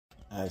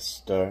I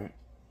start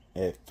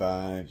at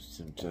 5,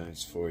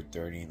 sometimes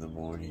 4:30 in the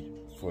morning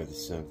before the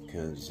sun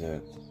comes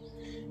up.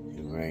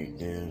 And right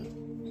now,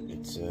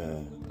 it's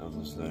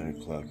almost 9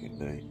 o'clock at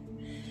night.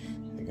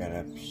 I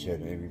gotta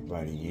shut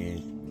everybody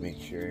in,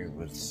 make sure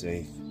everyone's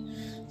safe.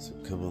 So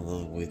come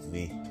along with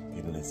me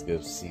and let's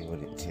go see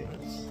what it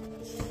takes.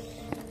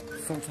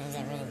 Sometimes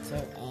I run into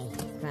a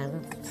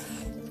problem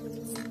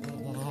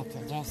that I have to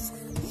address.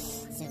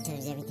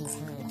 Sometimes everything's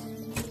fine.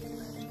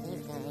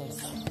 These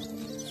guys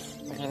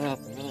are gonna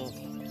have to move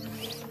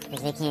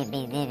because they can't be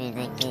living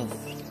like this.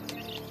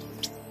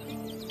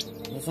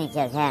 This ain't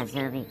y'all's house,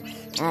 homie.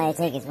 All it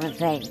took is one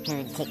person to come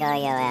and take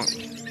all y'all out.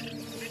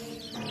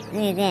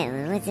 Look at that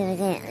one. What's up with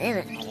that?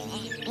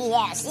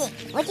 Yeah, shit.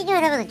 What you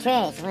doing up on the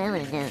trash? Well, I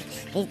want to know.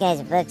 These guys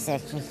are bug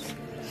searching,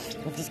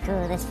 which is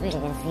cool. That's food I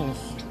gotta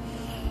finish.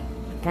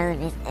 The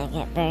problem is I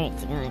got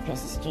birds going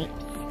across the street.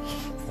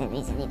 So that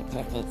means I need to put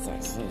a fence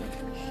up soon.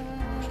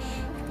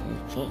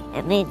 Okay,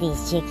 I moved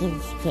these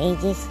chickens'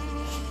 cages,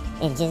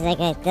 and just like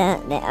I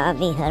thought, they'll all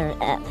be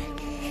huddled up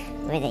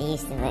where they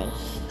used to lay.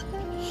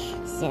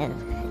 So,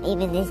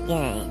 even this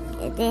guy,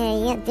 what the hell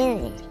y'all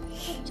doing?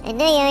 I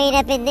know y'all ain't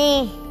up in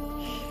there.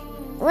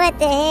 What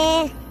the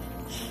hell?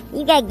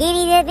 You got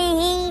guineas up in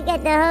here? You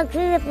got the whole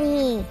crew up in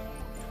here.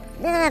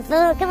 Nah,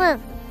 fool, come on.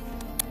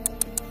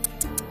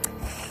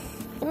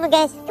 Come on,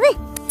 guys. Come on.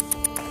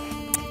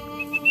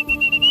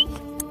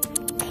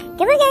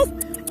 Come on, guys.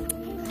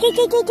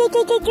 Great.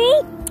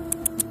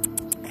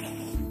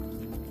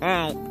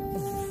 Alright.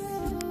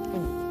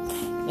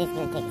 This is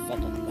gonna take a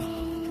second.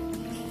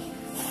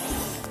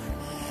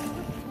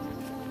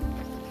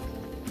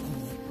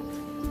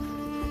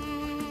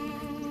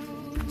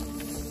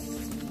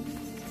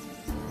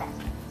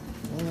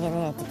 I'm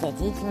gonna have to catch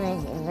each one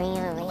and bring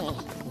them over here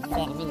and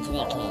set them into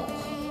their cage.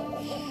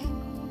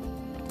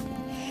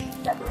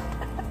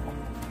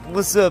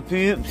 What's up,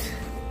 pimps?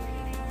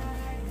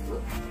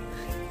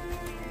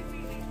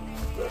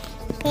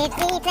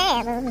 Tipsy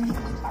travel.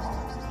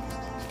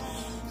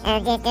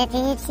 I'll get the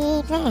tipsy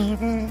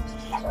travel.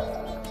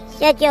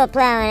 Shut your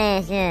plowing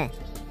ass up.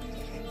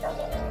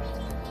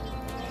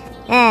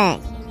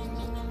 Alright.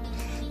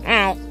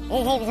 Alright.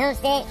 His name is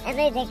Homestead. I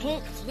made that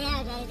coop. Now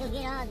I gotta go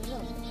get all the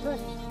food.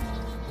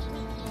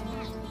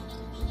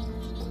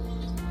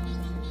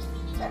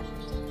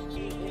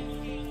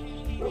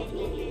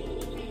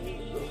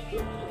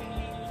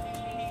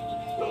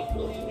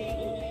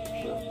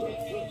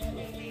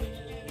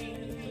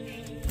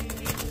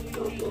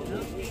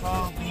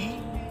 Call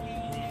me.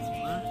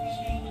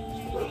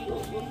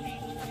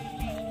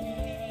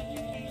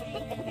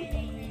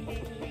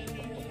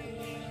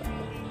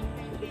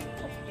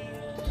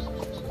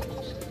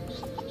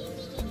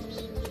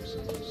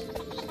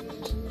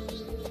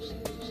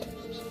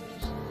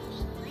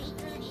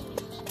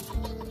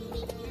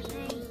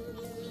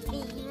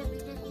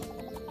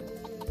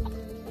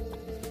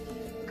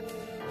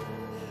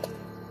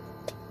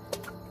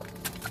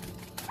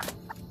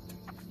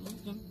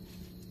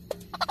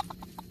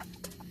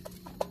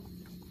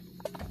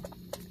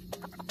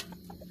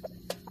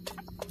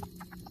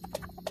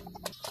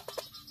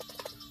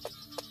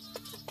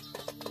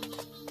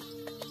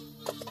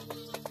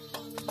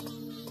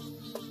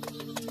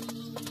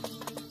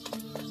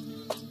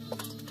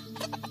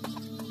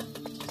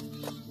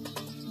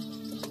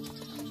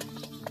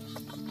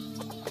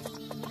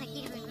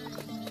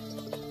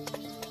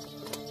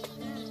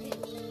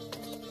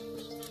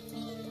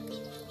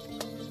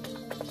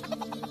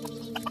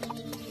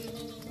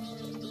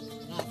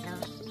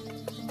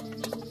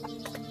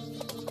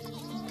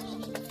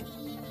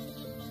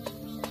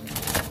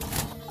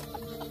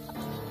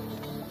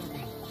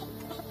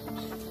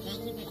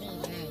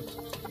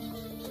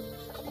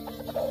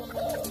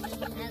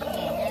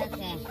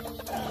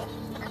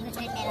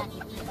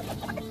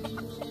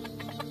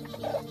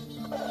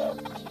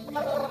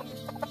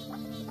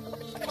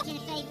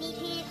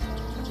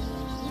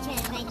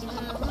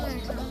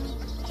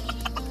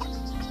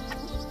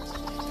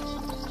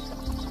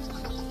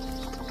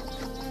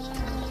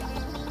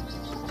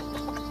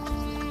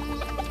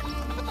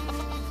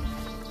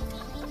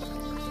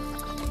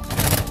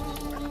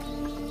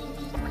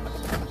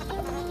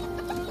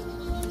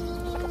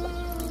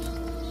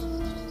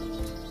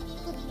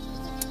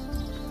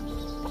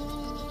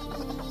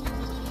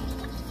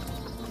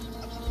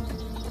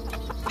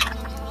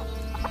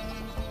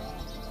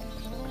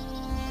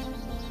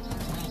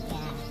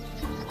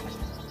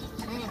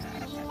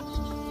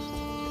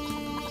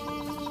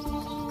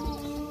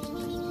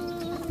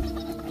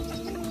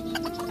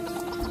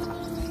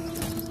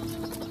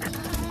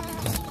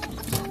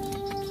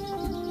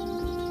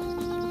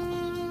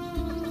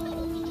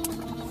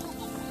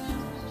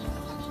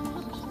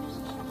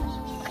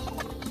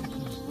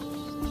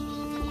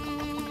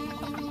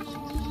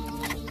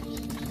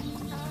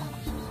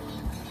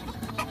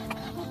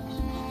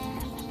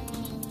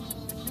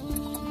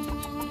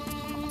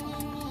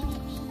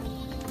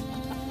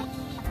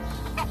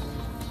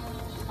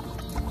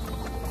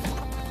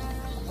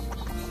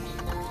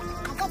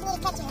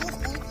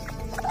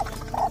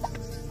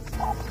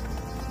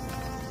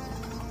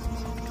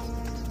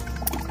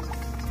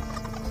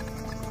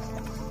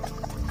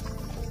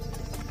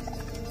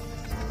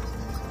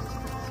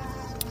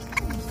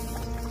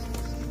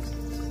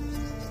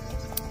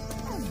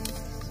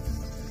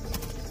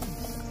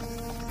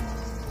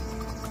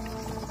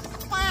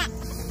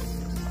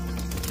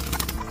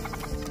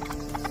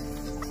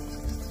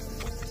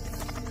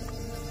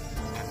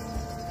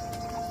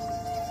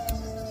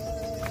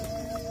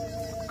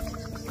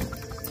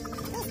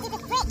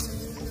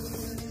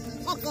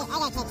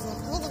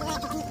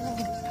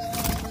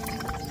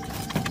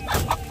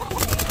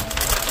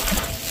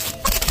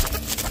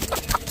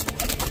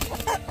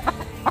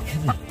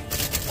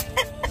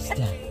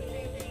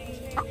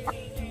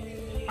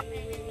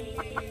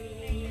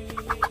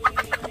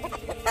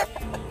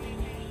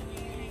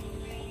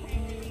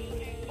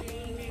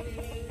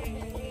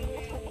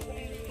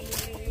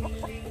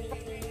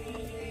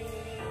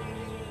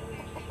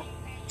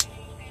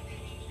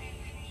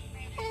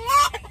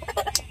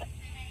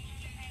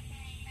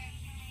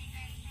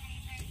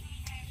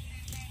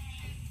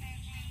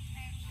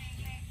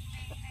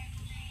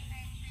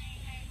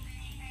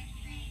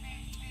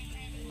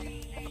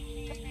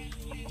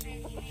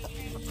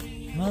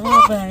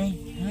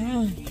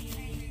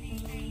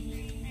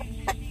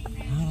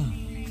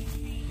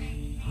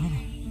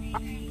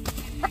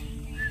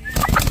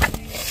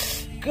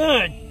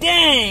 God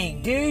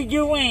dang, dude,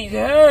 your wings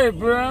hurt,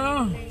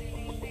 bro.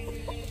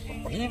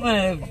 You might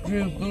have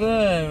drew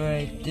blood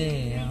right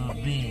there on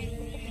me.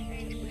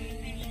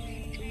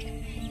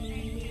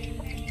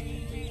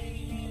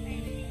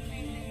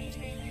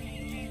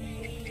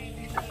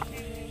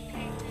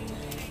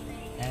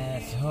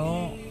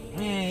 Asshole.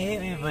 Man, hit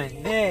me in my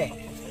neck.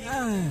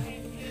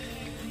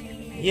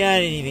 Y'all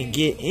didn't even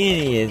get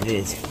any of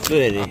this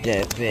footage,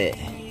 I bet.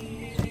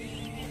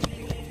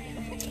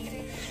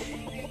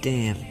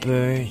 Damn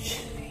birds.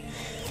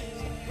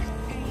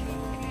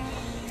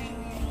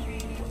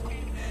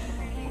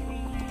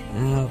 I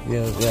hope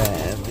y'all got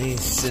at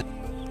least some.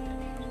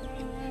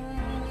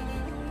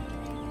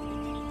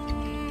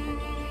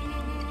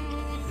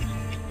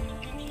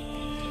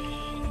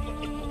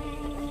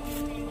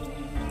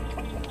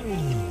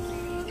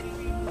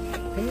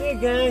 Come here,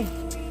 guy.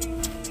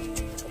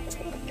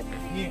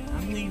 Here,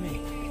 I'm leaving.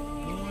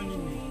 Go on in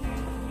there.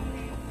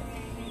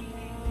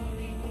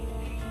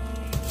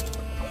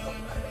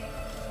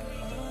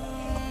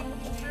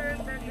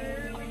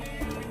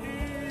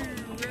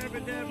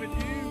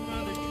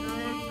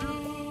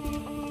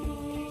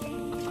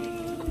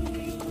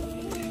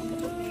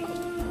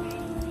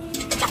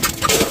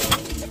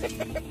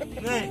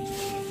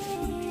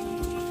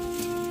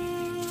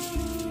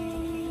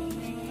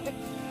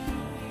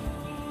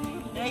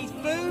 There's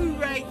food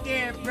right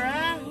there,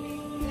 bruh.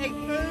 There's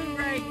food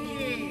right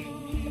there.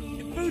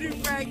 The food is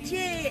right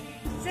here.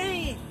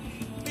 Sing it.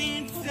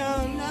 Been so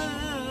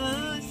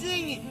long.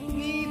 Sing it.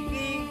 We've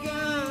been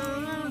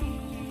gone.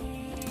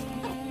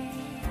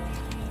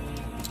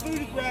 The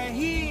food is right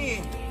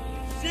here.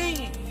 Sing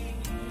it.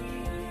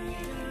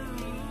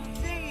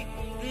 Sing it.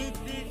 It's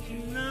been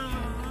too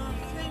long.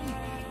 Sing it.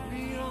 We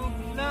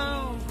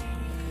overflow.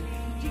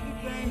 Chicken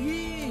right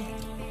here.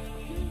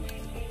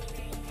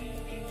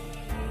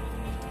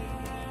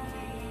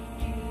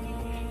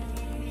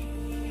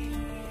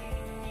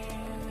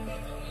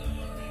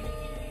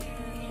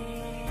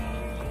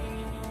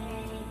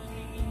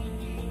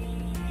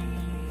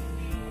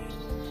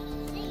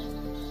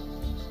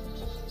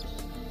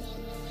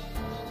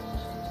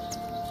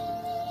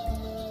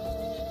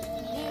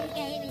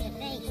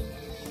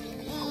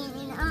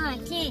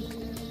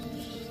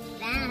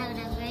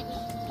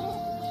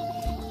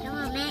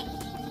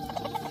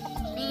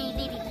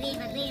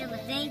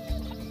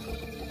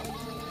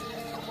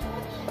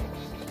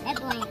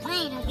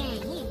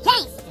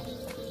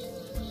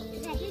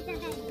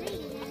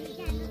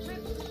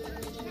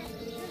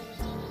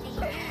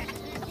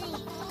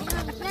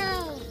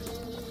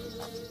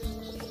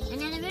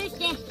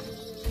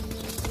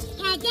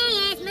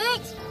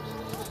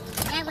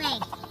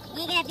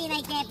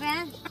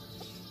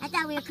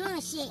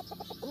 Shit.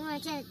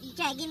 You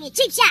try to give me a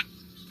cheap shot.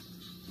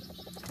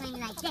 Playing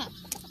like that.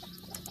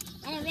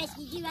 I done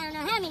rescued you I don't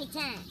know how many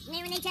times.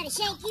 Remember when they tried to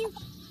shank you?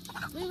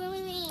 When we were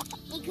in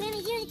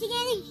Clemens unit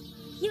together?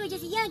 You were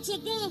just a young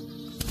chick then.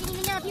 Didn't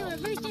even know if you were a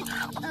rooster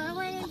or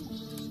one of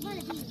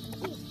you.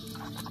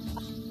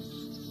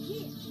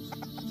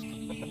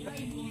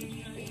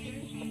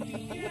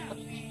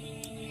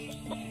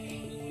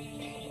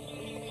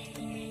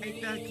 I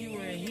thought you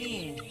were a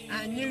hen. I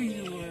knew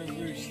you were a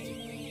rooster.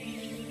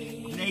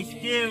 They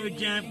still were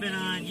jumping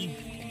on you.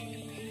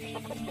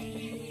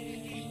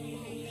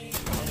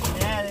 And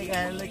now they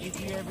gotta look at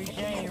you every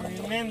day and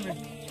remember,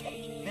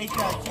 they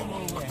thought you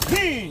were a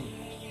hen.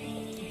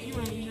 You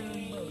ain't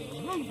nothing but a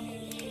rooster.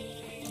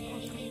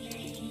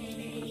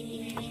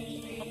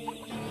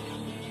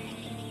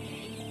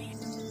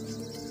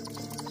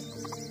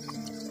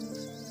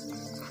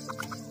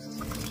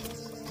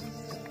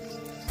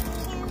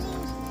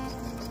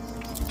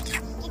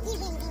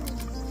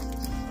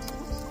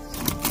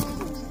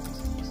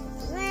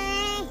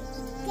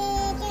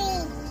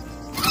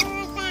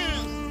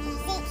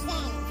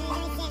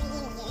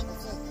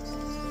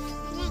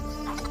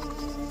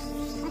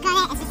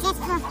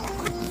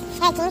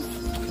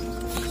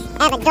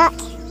 I have a duck,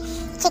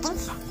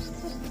 chickens,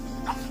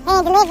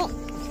 hand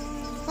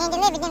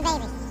delivered them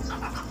babies.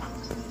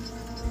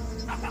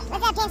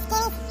 What's up, Pimp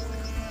Skinny?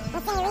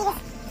 What's in your reader?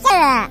 Shut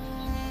up!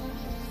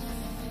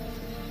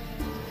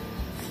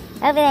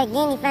 Hopefully that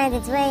guinea finds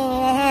its way into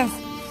the house.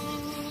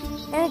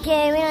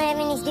 Okay, we don't have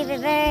any stupid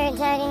birds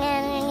hiding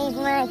out underneath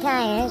my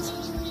tires.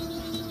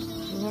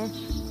 No.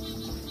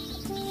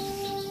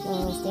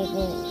 Any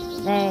stupid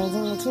birds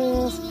in the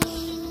trees.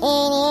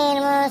 Any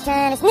animals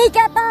trying to sneak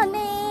up on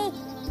me,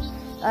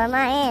 or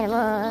my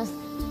animals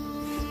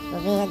will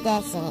be a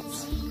death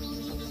sentence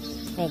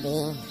for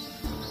being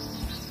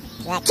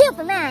like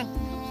Copper Marans,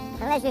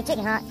 unless you're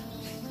chicken hawk,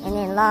 and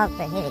then law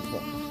prohibits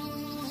it.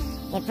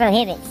 It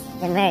prohibits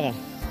the murder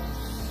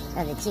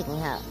of the chicken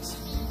hawks.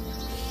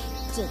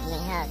 Chicken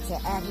hawks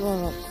are off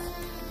limits.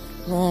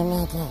 They're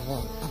making it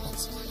of the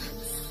chicken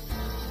hawks.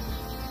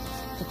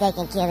 But they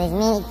can kill as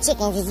many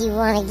chickens as you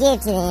want to give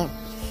to them.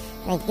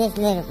 Like this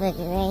little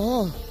fucker right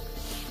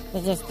here.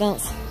 It just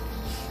thinks,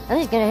 I'm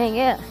just gonna hang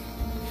out.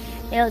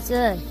 Hey, what's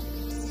good?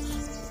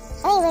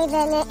 Anyway,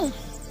 but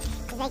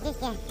it's like this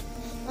guy.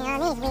 You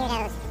know, these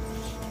weirdos.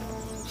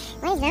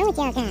 What is wrong with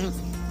y'all guys?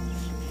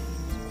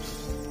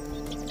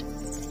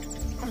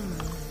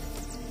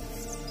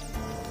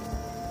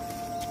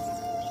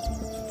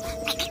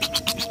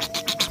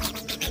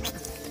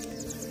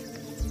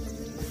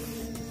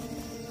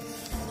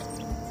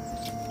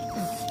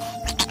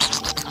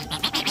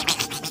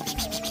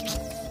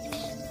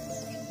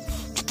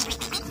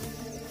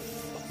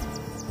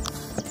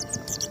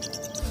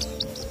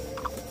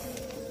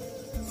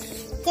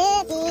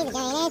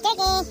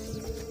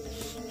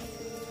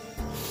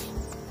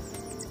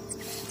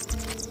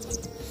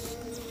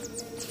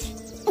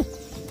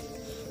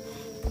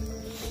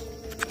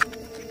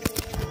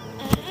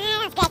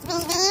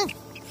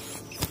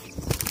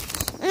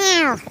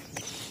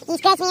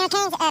 me,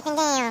 okay? Up and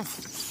down.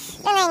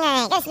 Go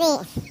night-night. Go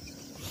sleep.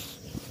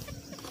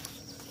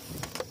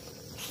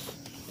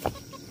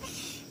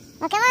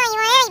 Well, come on, you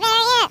want out? You better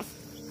hurry up.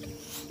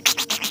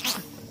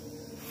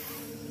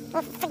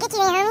 Well, forget you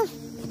there, homie.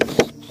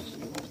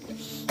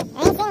 I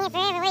ain't sitting here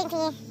forever waiting for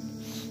you.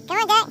 Come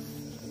on, duck.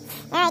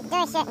 Alright, the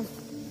door's shutting.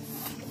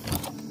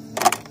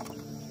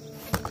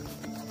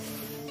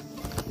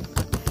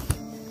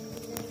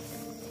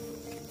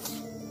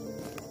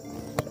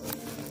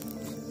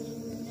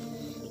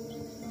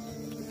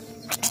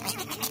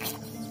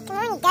 Come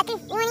on, you ducker. You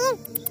want in?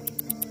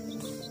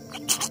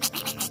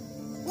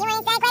 You want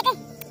inside, Quacker?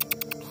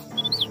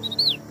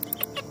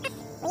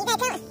 Well, you gotta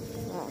come.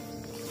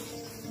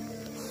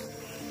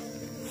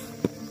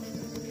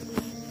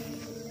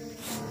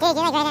 Dude,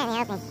 you're like right out in the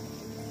open.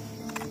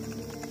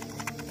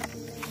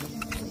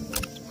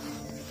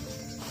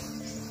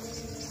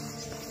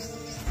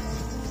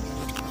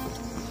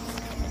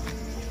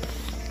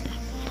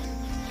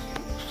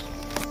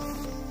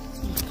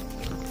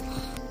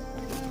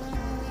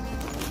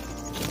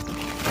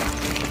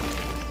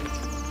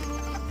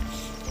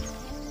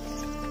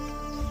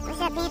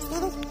 What's up, Bamf,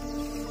 Stevie?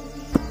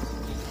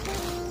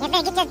 You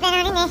better get this bed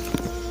on in there.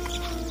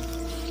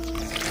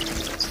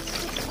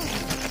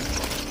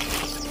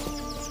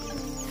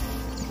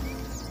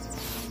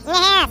 In the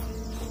house.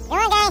 Go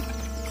on, guys.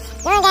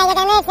 Go on, guys. You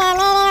gotta move some.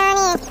 Move it on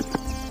in.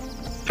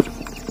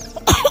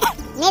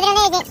 Move it or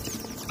lose it.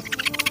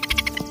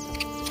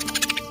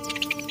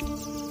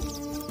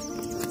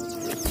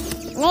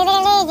 Move it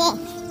or lose it.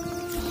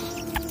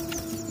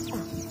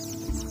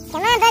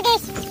 Come on,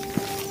 buggers.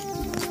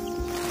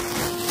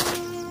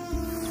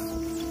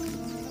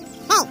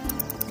 Hey.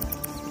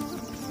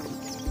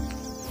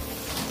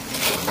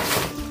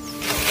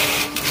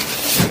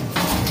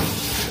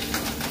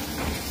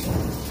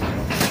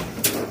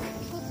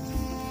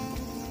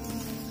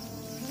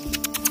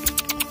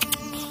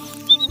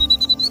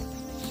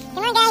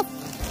 Come on, guys.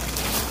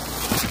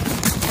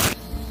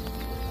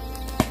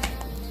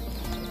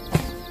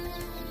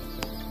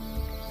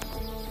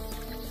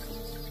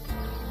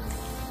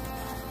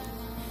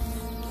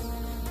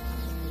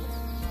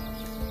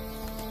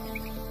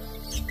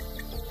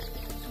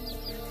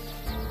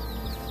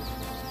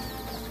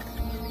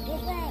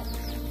 This way.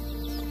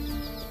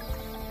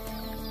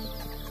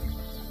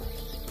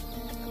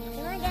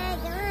 Come on, guys.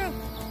 Come on.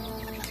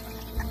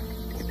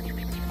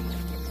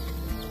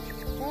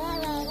 Go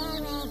that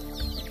way.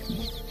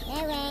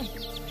 That way.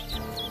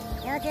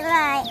 Go to the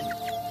right.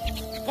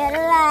 Go to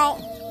the right.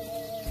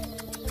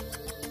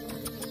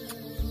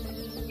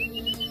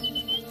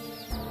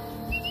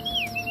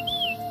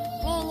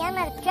 Man, young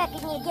mother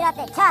truckers need to get off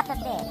that top up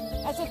there.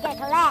 That's just gonna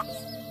collapse.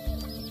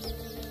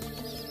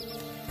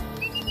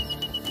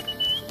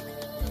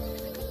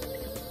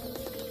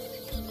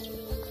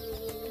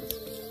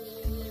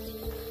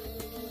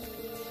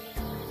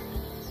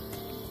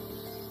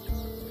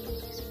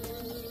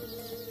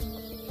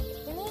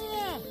 Come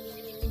here.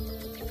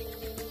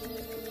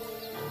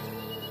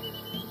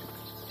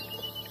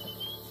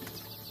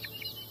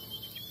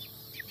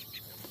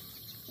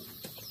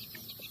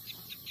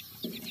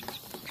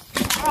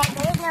 Alright,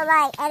 there is no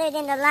light other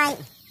than the light.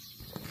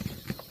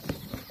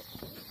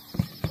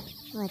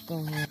 What the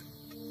hell?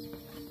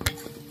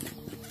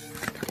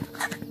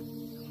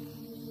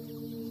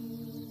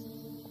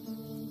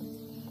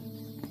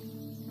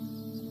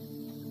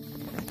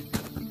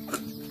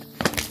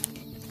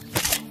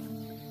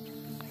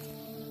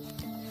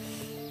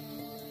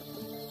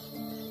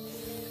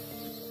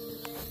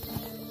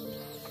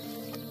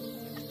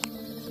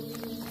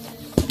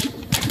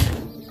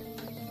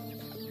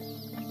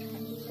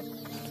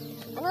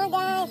 Come on,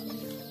 guys.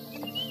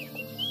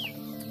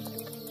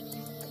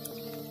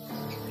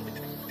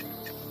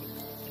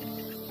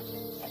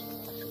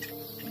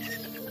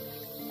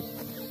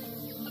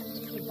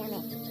 You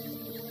dumbass.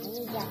 I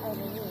need you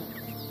over here.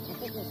 I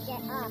think you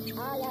shut off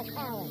all your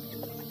power.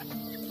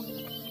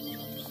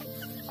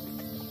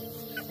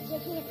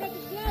 Get you the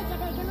freaking snake, I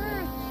better come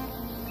on.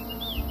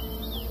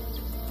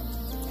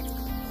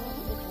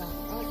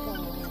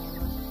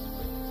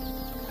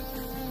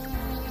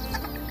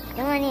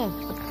 Come on in.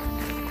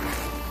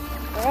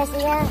 The rest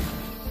of y'all,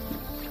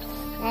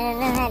 I don't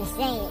know how to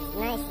say it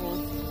nicely.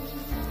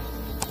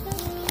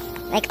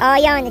 Like all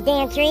y'all in the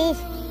damn trees,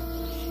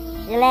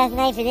 the last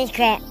night for this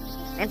crap.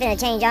 I'm finna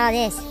change all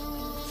this.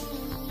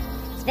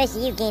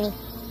 Especially you, Kenny.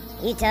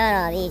 You taught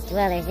all these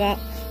dwellers that.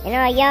 And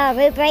all y'all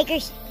root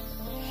breakers.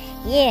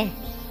 Yeah,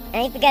 I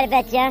ain't forgot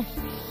about y'all.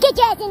 Get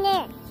your ass in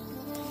there!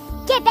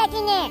 Get back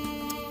in there!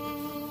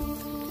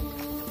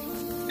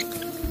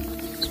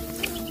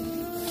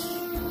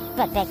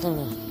 Butt back in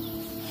there.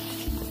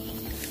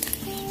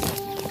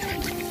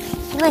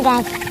 Come on,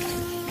 guys.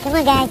 Come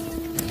on, guys.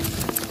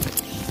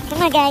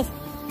 Come on, guys.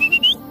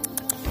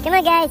 Come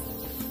on, guys.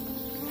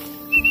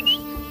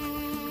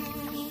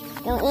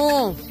 Go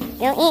in.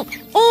 Go in.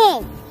 In!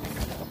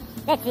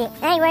 That's it.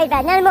 I ain't worried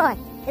about none more.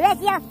 The rest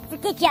of y'all,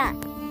 forget y'all.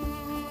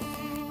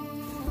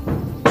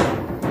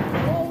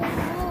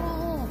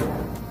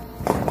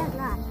 Don't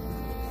lock.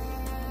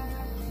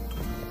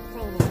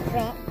 Wait a minute.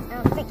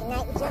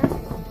 tonight with y'all.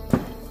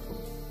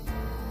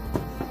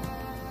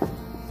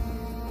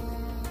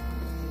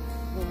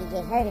 If you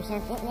get hurt or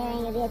something, there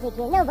ain't gonna be able to take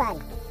care of nobody.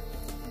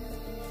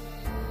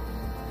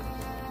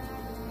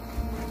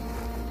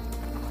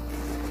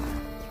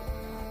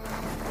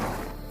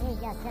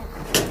 Here's y'all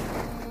something.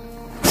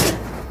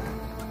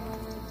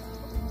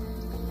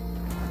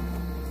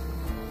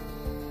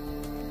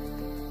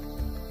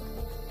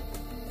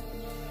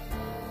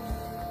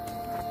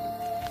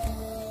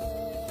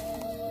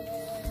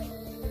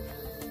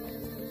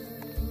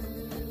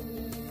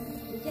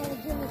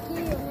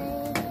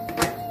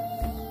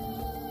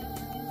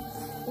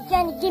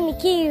 Trying to get me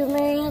killed,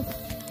 man.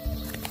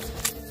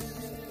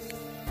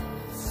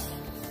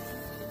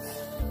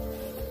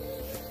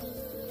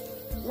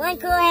 One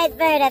cool-ass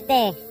bird up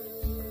there.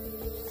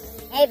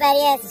 Everybody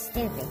else is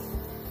stupid.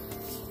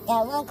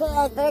 Got one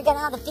cool-ass bird, got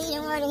all the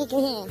feeding water he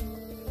can handle.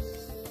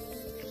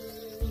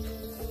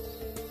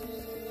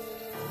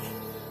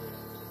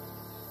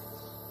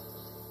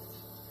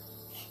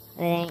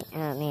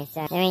 Oh man,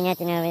 sorry. There ain't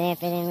nothing over there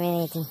for them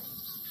really to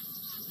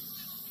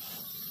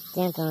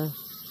jump on.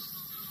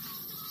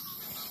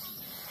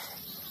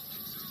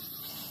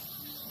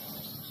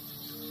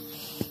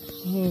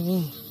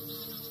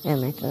 Oh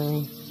my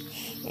boy.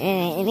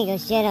 Alright, let me go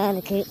shed all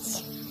the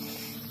coots.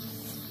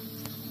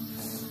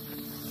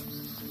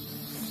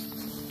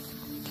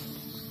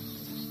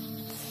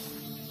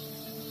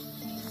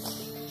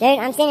 Dude,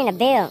 I'm sending a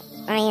bill.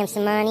 Ayam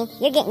Cemani.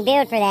 You're getting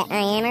billed for that,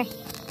 Ayammer.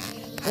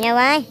 You know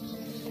why?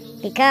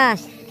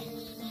 Because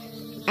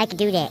I can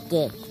do that,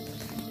 yeah.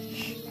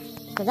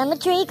 Because I'm a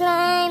tree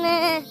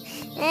climber.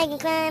 I can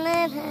climb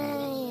up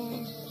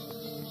higher.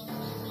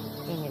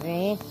 In the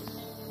roof.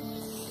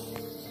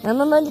 I'm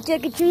a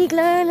mother-trucker tree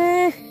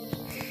climber,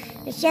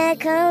 a shot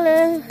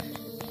caller,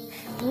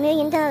 $1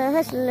 million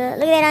hustler.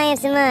 Look at that Ayam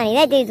Cemani.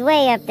 That dude's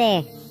way up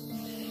there.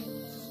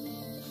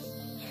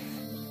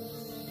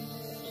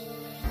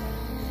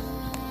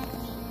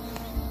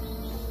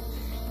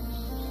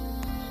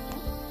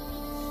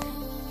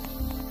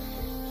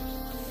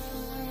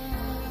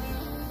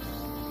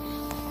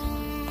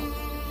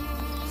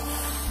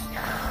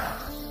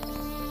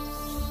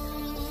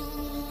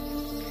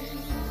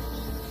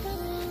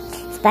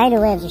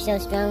 Spider webs are so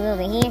strong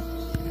over here,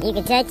 you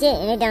can touch it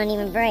and it don't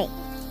even break.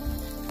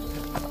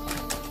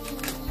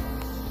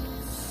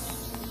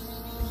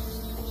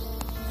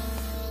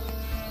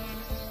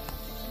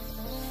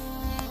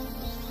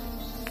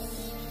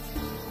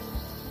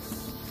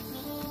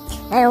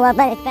 I don't walk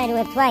by the spider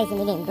web twice and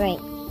it didn't break.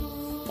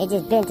 It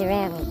just bent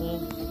around me,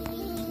 dude.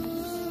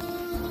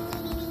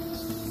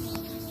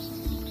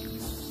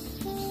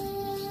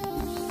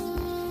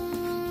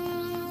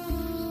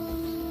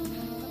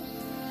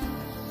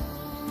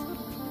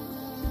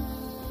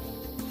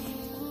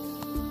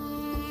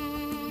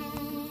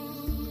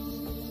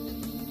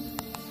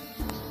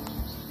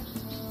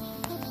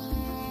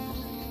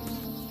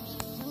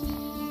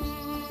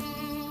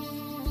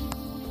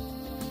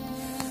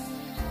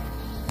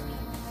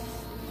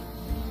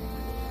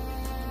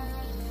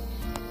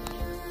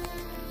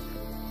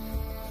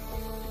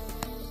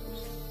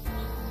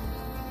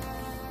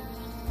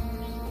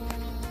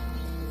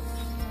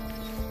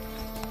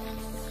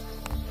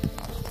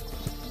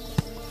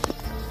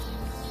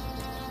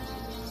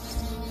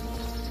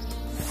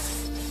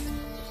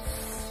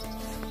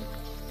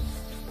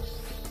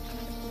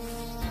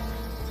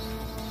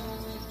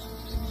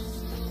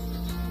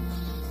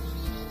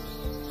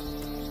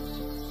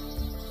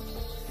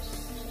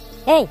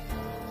 Hey!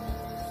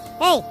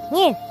 Hey,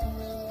 you!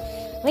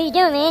 What are you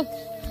doing, man?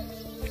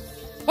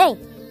 Hey!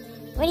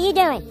 What are you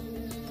doing?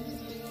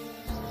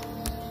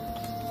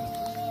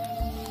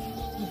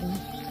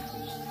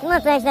 Come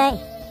on, flashlight.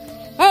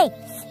 Hey!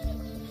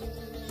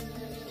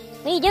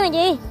 What are you doing,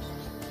 dude?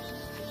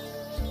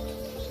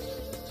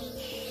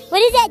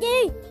 What is that,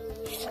 dude?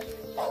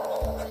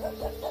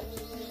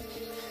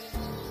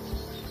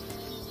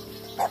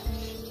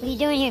 What are you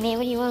doing here, man?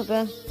 What do you want,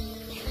 bro?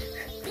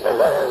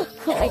 Oh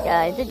my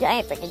god, it's a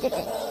giant freaking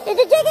chicken.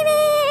 It's a chicken, man!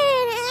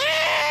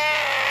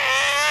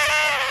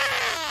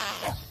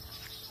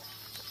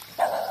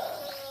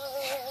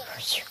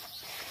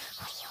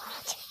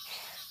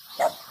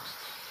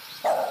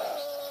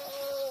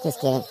 Just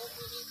kidding.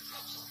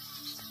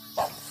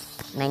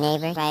 My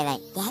neighbor probably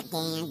like, that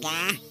damn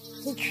guy,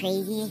 he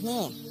crazy as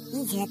hell.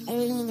 He's up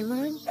early in the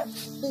morning.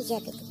 He's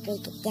up at the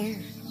break of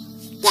dawn.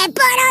 That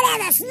boy don't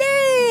ever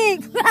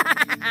sleep!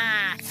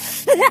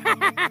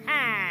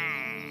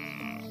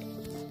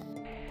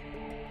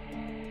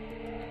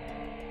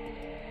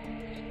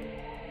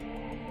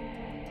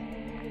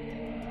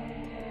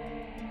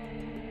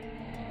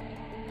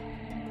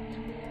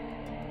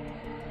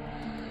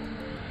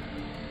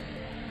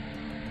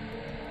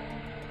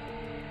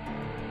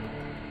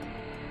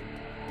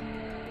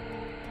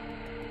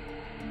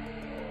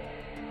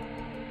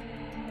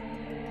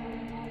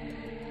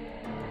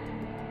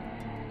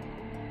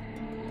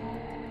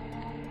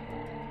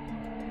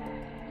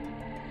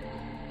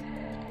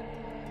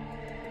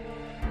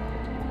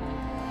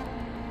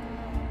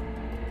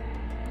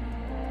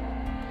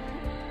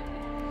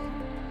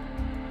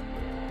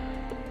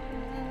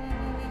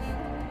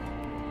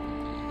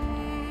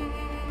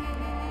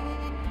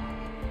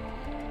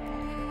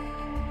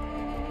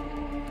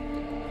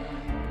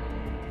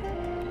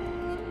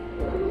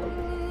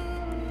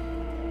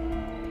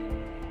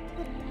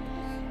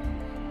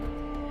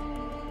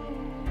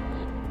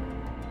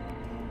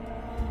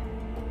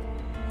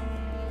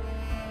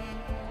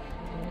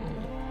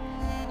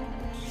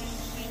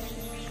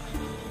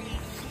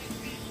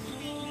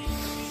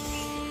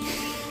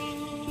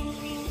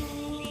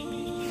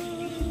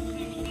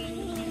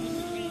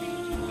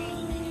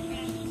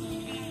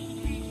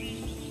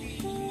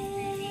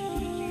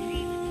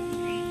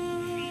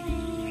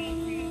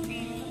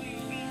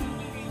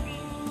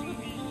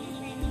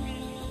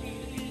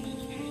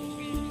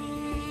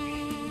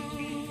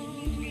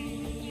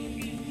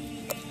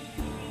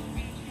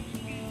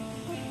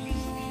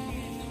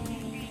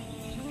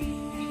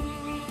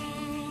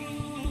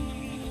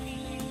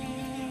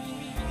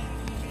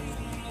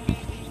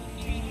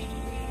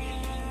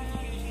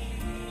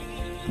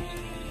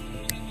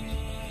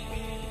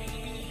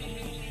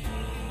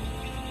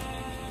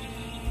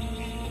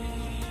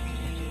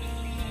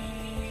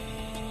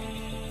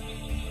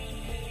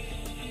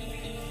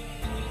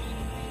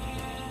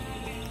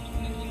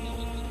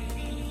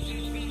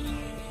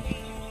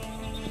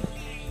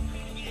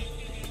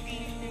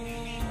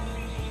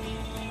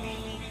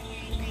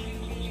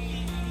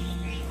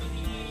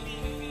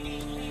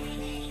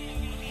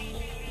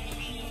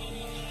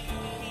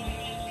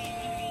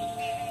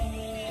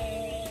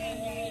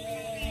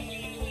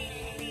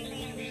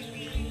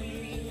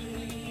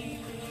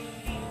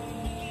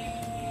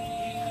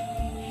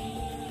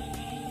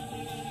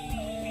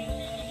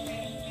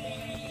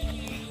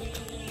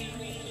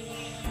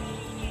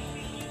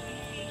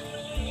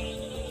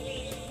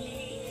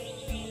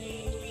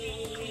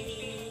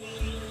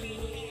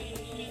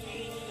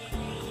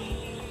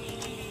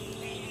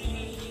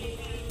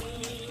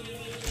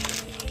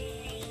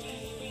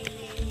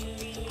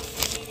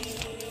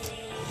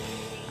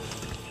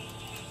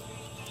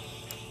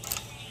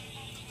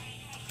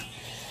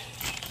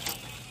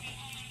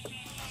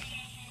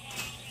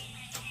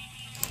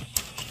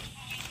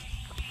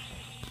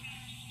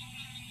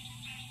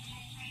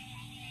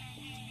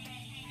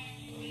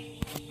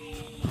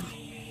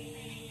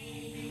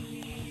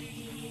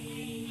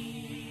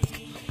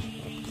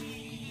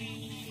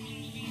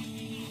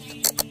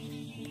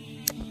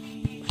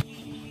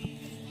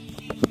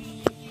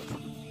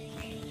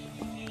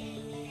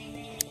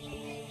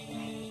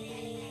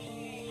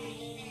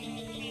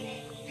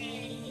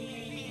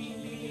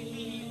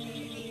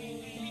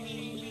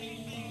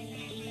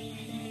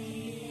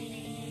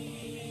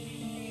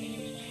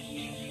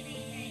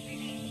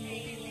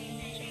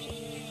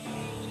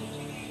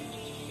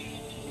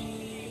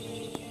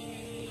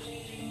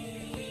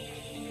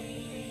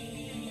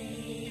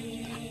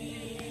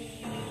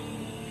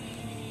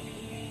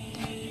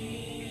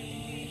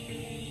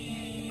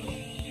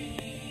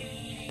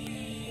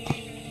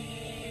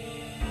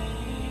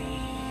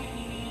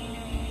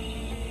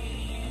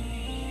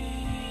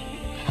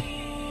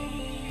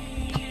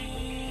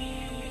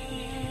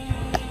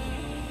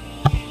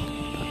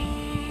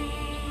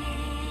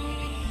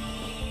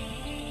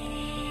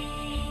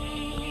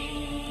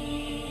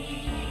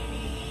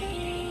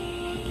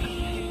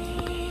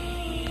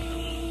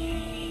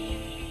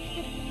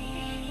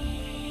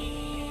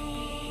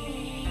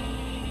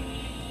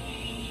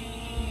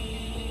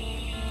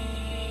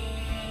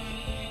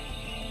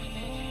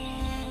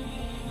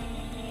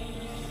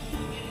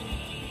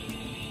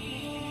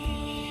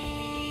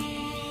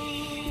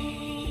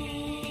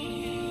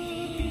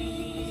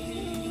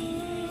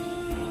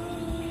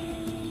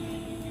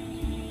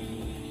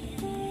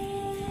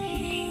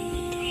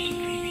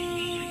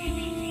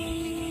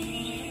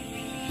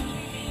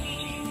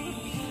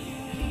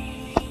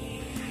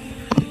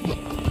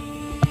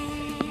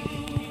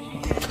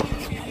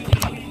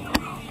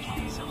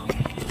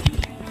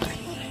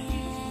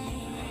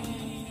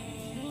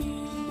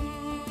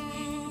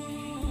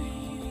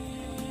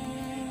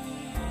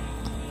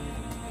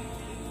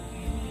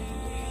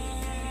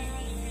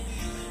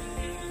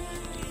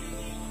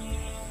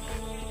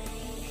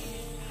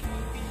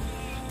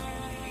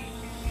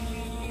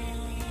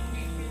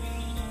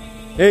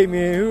 Hey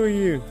man, who are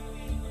you?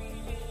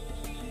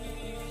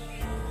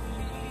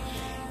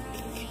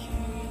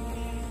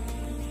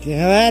 Get the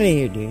hell out of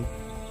here, dude.